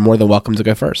guest, you're more than welcome to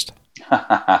go first.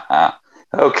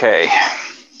 Okay.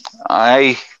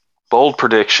 Bold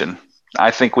prediction. I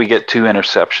think we get 2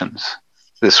 interceptions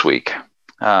this week.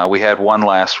 We had 1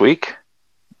 last week.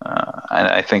 And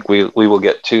I think we will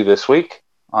get 2 this week.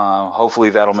 Hopefully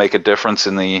that'll make a difference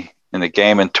in the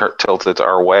game and tilt it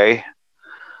our way.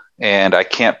 And I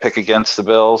can't pick against the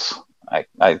Bills.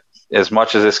 I as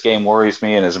much as this game worries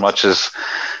me, and as much as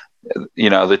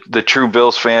the true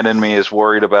Bills fan in me is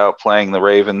worried about playing the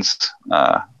Ravens,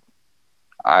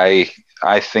 I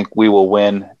think we will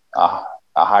win a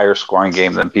higher scoring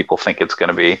game than people think it's going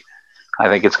to be. I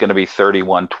think it's going to be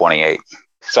 31-28.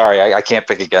 Sorry, I can't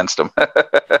pick against them.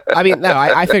 I mean, no,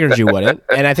 I figured you wouldn't,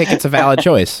 and I think it's a valid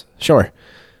choice. Sure.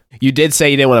 You did say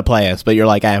you didn't want to play us, but you're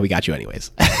like, we got you anyways.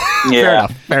 Yeah.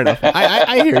 Fair enough.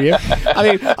 I hear you. I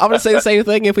mean, I'm going to say the same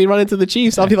thing if we run into the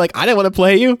Chiefs. I'll be like, I didn't want to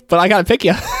play you, but I got to pick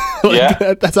you.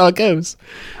 That's how it goes.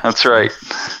 That's right.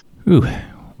 Ooh,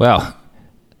 well,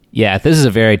 yeah, this is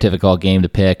a very difficult game to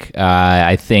pick.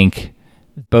 I think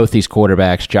both these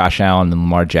quarterbacks, Josh Allen and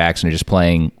Lamar Jackson, are just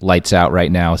playing lights out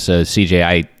right now. So, CJ,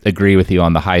 I agree with you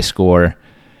on the high score.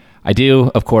 I do,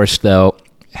 of course, though,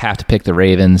 have to pick the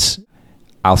Ravens.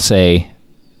 I'll say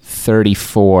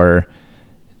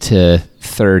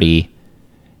 34-30.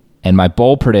 And my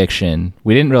bold prediction,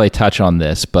 we didn't really touch on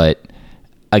this, but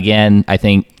again, I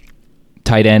think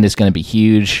tight end is going to be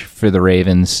huge for the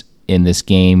Ravens in this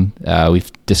game.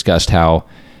 We've discussed how,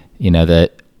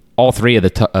 that all 3 of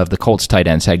the Colts tight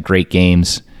ends had great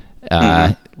games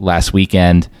last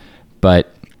weekend,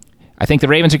 but I think the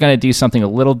Ravens are going to do something a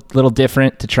little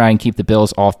different to try and keep the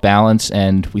Bills off balance.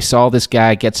 And we saw this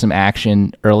guy get some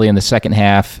action early in the second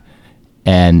half,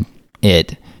 and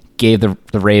it gave the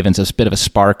Ravens a bit of a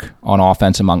spark on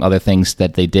offense, among other things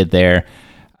that they did there.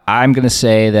 I'm going to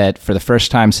say that for the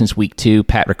first time since week 2,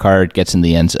 Pat Ricard gets in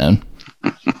the end zone.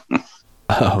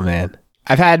 Oh, man.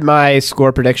 I've had my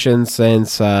score predictions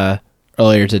since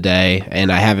earlier today,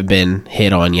 and I haven't been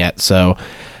hit on yet, so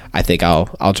I think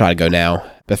I'll try to go now.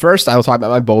 But first, I will talk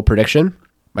about my bold prediction.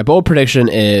 My bold prediction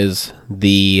is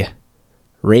the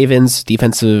Ravens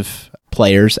defensive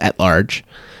players at large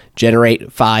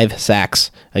generate 5 sacks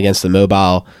against the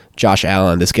mobile Josh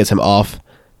Allen. This gets him off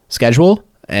schedule,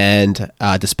 and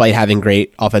despite having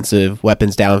great offensive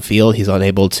weapons downfield, he's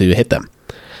unable to hit them.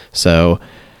 So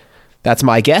that's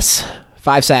my guess.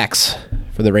 5 sacks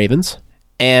for the Ravens.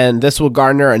 And this will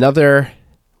garner another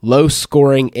low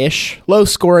scoring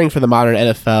for the modern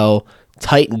NFL,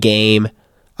 tight game.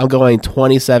 I'm going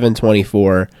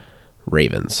 27-24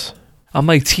 Ravens. I'm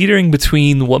like teetering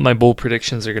between what my bold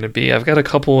predictions are going to be. I've got a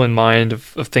couple in mind of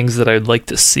things that I'd like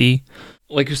to see.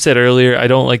 Like you said earlier, I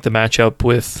don't like the matchup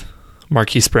with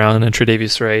Marquise Brown and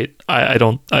Tre'Davious Wright. I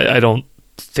don't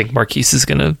think Marquise is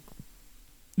going to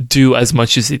do as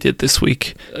much as he did this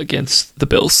week against the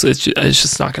Bills. It's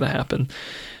just not going to happen.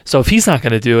 So if he's not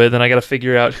going to do it, then I got to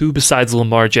figure out who besides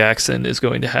Lamar Jackson is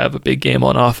going to have a big game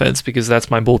on offense, because that's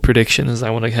my bold prediction. Is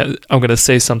I'm going to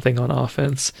say something on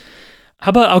offense. How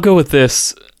about I'll go with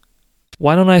this?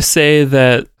 Why don't I say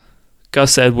that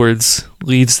Gus Edwards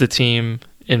leads the team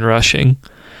in rushing?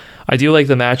 I do like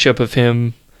the matchup of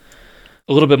him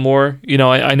a little bit more. You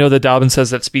know, I know that Dobbins has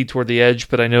that speed toward the edge,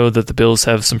 but I know that the Bills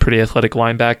have some pretty athletic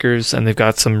linebackers and they've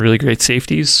got some really great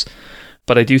safeties.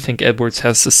 But I do think Edwards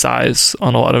has the size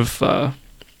on a lot of the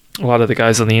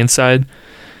guys on the inside.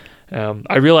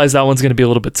 I realize that one's going to be a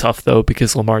little bit tough though,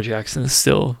 because Lamar Jackson is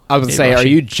still. I was going to say, rushing. Are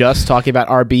you just talking about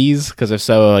RBs? Because if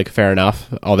so, like, fair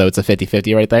enough. Although it's a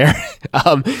 50-50 right there.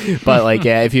 But like,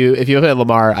 yeah, if you look at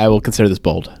Lamar, I will consider this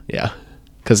bold. Yeah,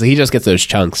 because he just gets those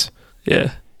chunks.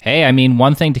 Yeah. Hey, I mean,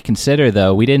 one thing to consider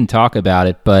though, we didn't talk about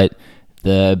it, but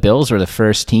the Bills were the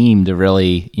first team to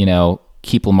really,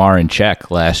 keep Lamar in check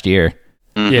last year.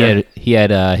 Yeah. He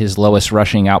had his lowest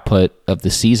rushing output of the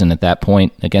season at that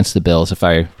point against the Bills, if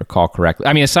I recall correctly.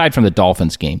 I mean, aside from the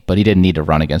Dolphins game, but he didn't need to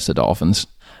run against the Dolphins.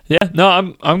 Yeah, no,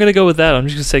 I'm going to go with that. I'm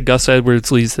just going to say Gus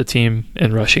Edwards leads the team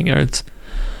in rushing yards.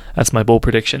 That's my bold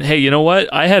prediction. Hey, you know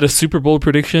what? I had a super bold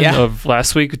prediction of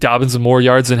last week, Dobbins with more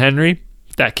yards than Henry.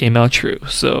 That came out true.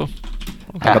 So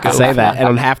I got to say that, and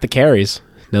on half the carries,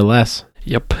 no less.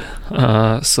 Yep.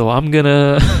 So I'm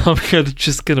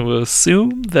just gonna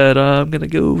assume that I'm gonna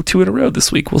go 2 in a row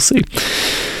this week. We'll see.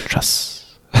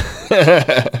 Trust.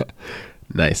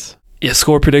 Nice. Yeah.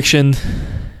 Score prediction.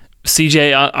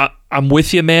 CJ, I'm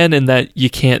with you, man, in that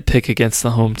you can't pick against the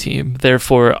home team.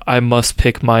 Therefore, I must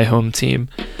pick my home team.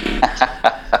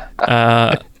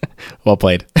 Well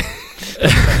played.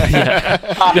 Yeah,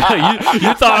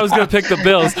 you thought I was going to pick the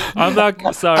Bills. I'm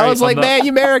not sorry. I was like, man,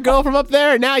 you married a girl from up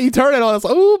there, and now you turn it on us.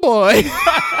 Oh, boy.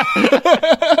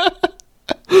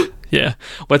 Yeah,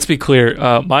 let's be clear.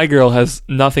 My girl has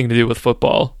nothing to do with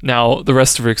football. Now, the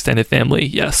rest of her extended family,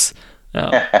 yes.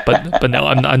 But no,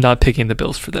 I'm not picking the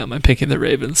Bills for them. I'm picking the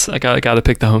Ravens. I got to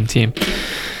pick the home team.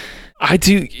 I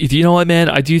do. You know what, man?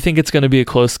 I do think it's going to be a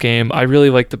close game. I really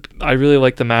like the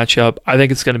matchup. I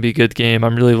think it's going to be a good game.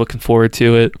 I'm really looking forward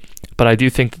to it. But I do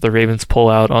think that the Ravens pull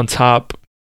out on top.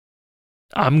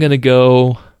 I'm going to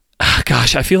go.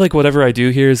 Gosh, I feel like whatever I do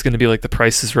here is going to be like the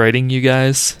Price is Righting you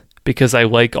guys, because I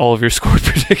like all of your score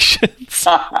predictions. Just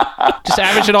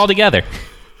average it all together.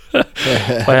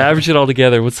 If I average it all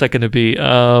together, what's that going to be?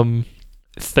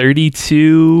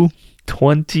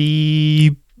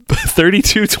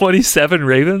 32-27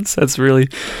 Ravens.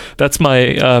 That's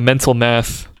my mental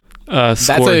math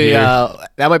score here.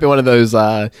 That might be one of those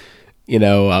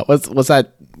what's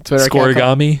that Twitter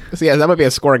scoregami? So yeah, that might be a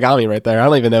scoregami right there. I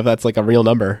don't even know if that's like a real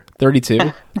number.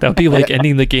 32. That'd be like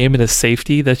ending the game in a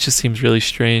safety. That just seems really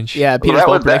strange. Yeah, Peter's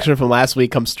bold prediction from last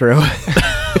week comes true.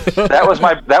 That was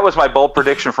my bold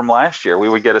prediction from last year. We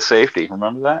would get a safety.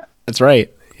 Remember that? That's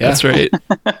right. Yeah. That's right.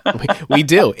 we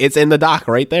do. It's in the doc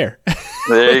right there.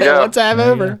 There you go. One time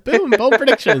over. Boom. Bold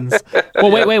predictions.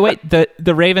 Well, wait.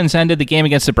 The Ravens ended the game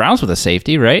against the Browns with a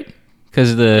safety, right?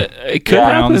 Because the it could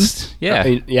Browns. happen. Yeah.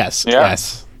 Yes. Yeah.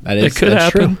 Yes. That is. It could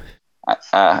happen.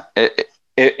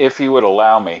 If you would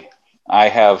allow me, I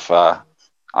have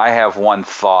one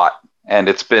thought, and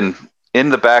it's been in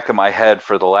the back of my head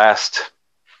for the last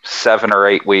 7 or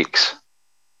 8 weeks,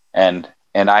 and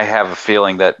I have a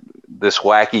feeling that this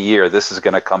wacky year, this is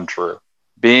going to come true.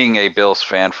 Being a Bills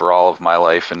fan for all of my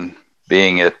life and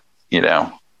being it,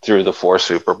 through the 4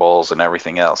 Super Bowls and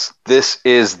everything else, this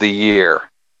is the year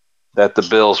that the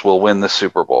Bills will win the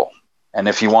Super Bowl. And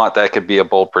if you want, that could be a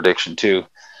bold prediction too,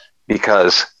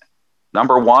 because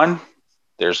number one,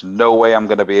 there's no way I'm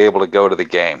going to be able to go to the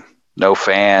game. No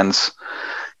fans,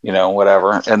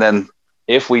 whatever. And then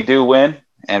if we do win,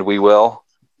 and we will,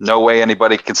 no way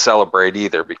anybody can celebrate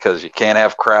either, because you can't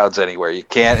have crowds anywhere. You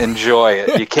can't enjoy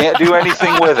it. You can't do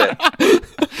anything with it.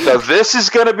 So this is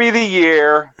going to be the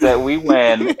year that we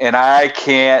win, and I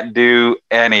can't do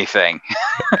anything.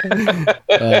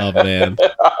 Oh, man.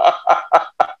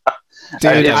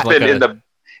 Dude,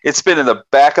 it's been in the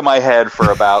back of my head for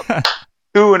about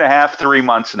 2.5, 3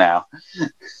 months now.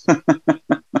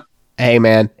 Hey,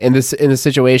 man, in this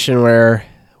situation where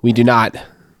we do not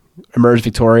emerge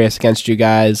victorious against you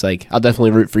guys, like, I'll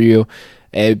definitely root for you.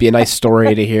 It'd be a nice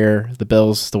story to hear the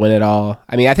Bills to win it all.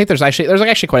 I mean, I think there's actually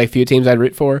quite a few teams I'd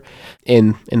root for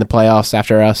in the playoffs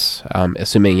after us,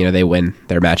 assuming they win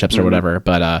their matchups or whatever.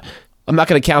 But I'm not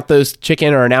going to count those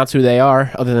chicken or announce who they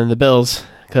are, other than the Bills,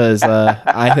 because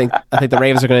I think the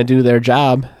Ravens are going to do their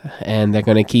job, and they're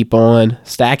going to keep on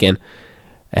stacking,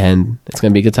 and it's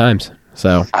going to be good times.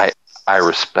 So I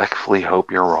respectfully hope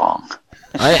you're wrong.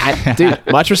 Dude,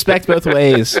 much respect both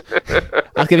ways.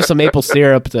 I'll give you some maple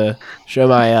syrup to show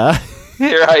my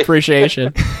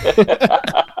appreciation.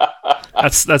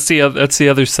 That's the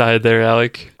other side there,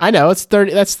 Alec. I know it's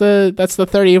 30. That's the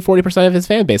 30 and 40% of his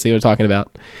fan base that you were talking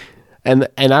about. And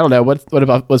I don't know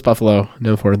what's Buffalo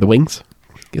known for? The wings.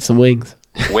 Get some wings.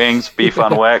 Wings, beef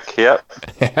on weck. Yep.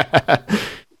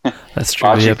 That's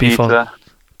true. Yeah, beef on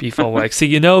weck. See,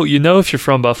 you know if you're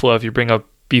from Buffalo if you bring up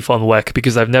beef on weck,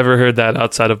 because I've never heard that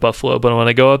outside of Buffalo. But when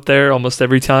I go up there, almost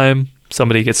every time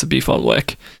somebody gets a beef on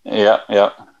weck. Yeah.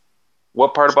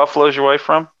 What part of Buffalo is your wife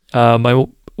from? My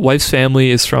wife's family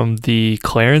is from the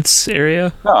Clarence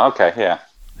area. Oh, okay, yeah.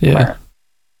 Yeah.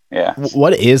 Yeah.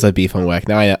 What is a beef on weck?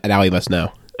 Now we must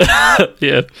know.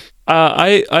 Yeah.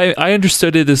 I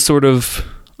understood it as sort of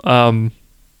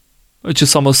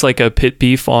just almost like a pit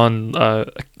beef on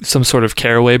some sort of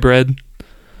caraway bread.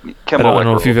 I don't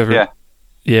know if you've ever.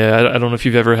 Yeah, I don't know if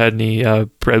you've ever had any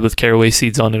bread with caraway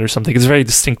seeds on it or something. It's a very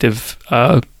distinctive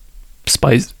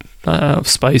spice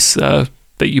that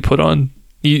you put on.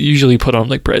 You usually put on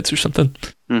like breads or something.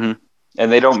 Mm-hmm.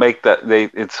 And they don't make that.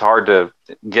 It's hard to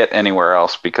get anywhere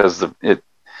else because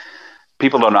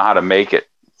people don't know how to make it.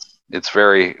 It's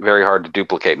very, very hard to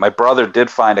duplicate. My brother did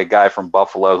find a guy from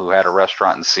Buffalo who had a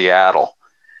restaurant in Seattle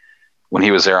when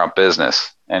he was there on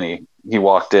business, and he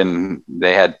walked in.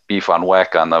 They had beef on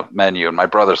weck on the menu, and my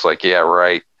brother's like, "Yeah,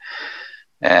 right."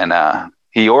 And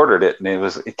he ordered it, and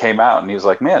it came out, and he was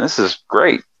like, "Man, this is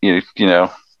great," you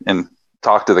know, and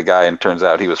talked to the guy, and turns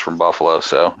out he was from Buffalo.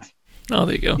 So, oh,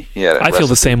 there you go. Yeah, I feel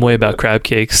the same way about crab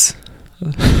cakes.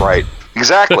 Right.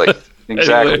 Exactly.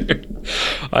 Exactly.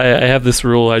 I have this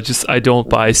rule. I don't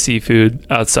buy seafood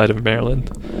outside of Maryland.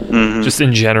 Mm-hmm. Just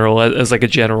in general, as like a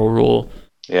general rule.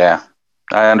 Yeah,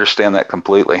 I understand that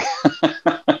completely.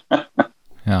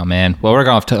 Oh man. Well, we're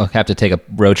going to have to take a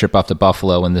road trip up to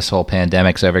Buffalo when this whole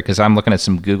pandemic's over, because I'm looking at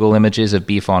some Google images of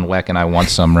beef on weck, and I want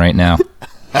some right now.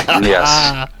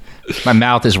 Yes. My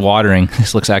mouth is watering.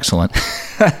 This looks excellent.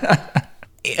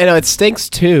 You know, it stinks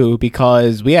too,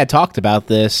 because we had talked about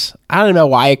this. I don't know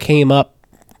why it came up,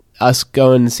 us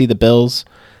going to see the Bills,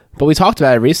 but we talked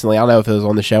about it recently. I don't know if it was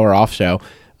on the show or off show,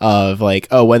 of like,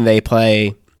 when they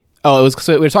play. Oh, it was.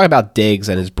 So we were talking about Diggs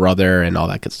and his brother and all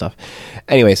that good stuff.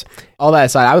 Anyways, all that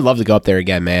aside, I would love to go up there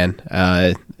again, man.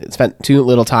 Spent too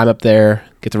little time up there,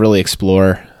 get to really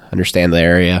explore, understand the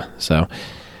area. So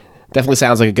definitely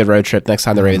sounds like a good road trip next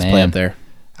time the Ravens play up there.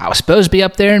 I was supposed to be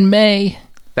up there in May.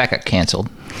 That got canceled.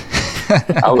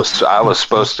 I was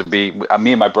supposed to be.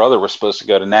 Me and my brother were supposed to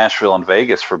go to Nashville and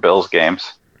Vegas for Bills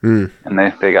games, and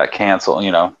they got canceled.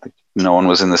 You know, no one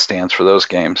was in the stands for those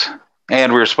games,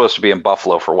 and we were supposed to be in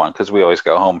Buffalo for one because we always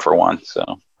go home for one.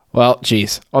 So, well,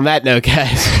 geez. On that note,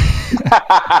 guys.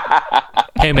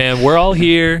 Hey, man, we're all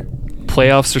here.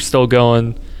 Playoffs are still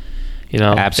going. You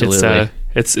know, absolutely.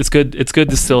 It's good. It's good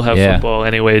to still have football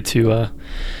anyway. To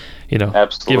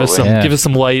absolutely. give us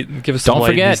some light. Give us some Don't light.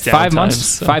 Forget, 5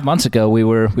 months. 5 months ago, we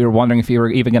were wondering if you were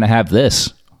even going to have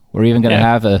this. We're even going to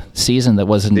have a season that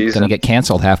wasn't going to get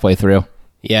canceled halfway through.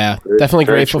 Yeah, definitely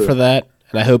grateful for that.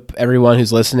 And I hope everyone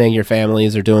who's listening, your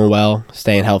families are doing well,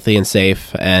 staying healthy and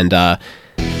safe. And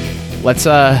let's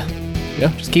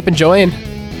just keep enjoying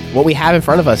what we have in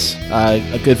front of us.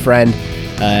 A good friend,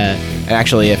 and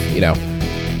actually,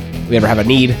 if we ever have a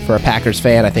need for a Packers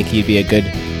fan, I think he'd be a good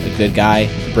guy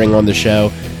to bring on the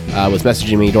show. Was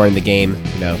messaging me during the game,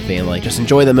 being like, just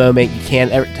enjoy the moment. You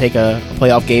can't ever take a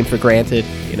playoff game for granted.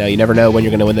 You never know when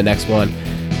you're going to win the next one.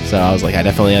 So I was like, I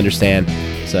definitely understand.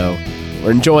 So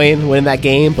we're enjoying winning that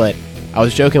game, but I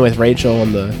was joking with Rachel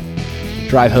on the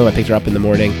drive home. I picked her up in the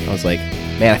morning. I was like,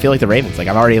 man, I feel like the Ravens. Like,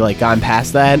 I've already gotten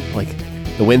past that. Like,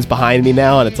 the win's behind me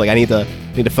now, and it's like I need to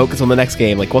focus on the next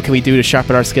game. Like, what can we do to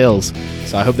sharpen our skills?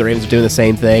 So I hope the Ravens are doing the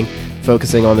same thing,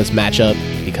 focusing on this matchup,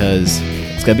 because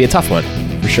it's going to be a tough one,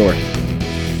 for sure.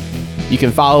 You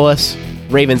can follow us,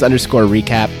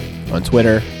 Ravens_recap on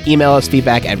Twitter. Email us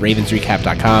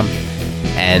feedback@ravensrecap.com.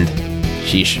 And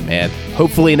sheesh, man.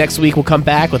 Hopefully next week we'll come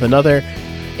back with another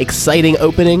exciting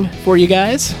opening for you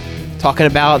guys. Talking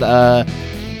about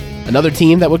another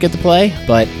team that we'll get to play,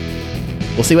 but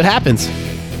we'll see what happens.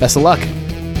 Best of luck.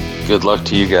 Good luck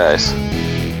to you guys.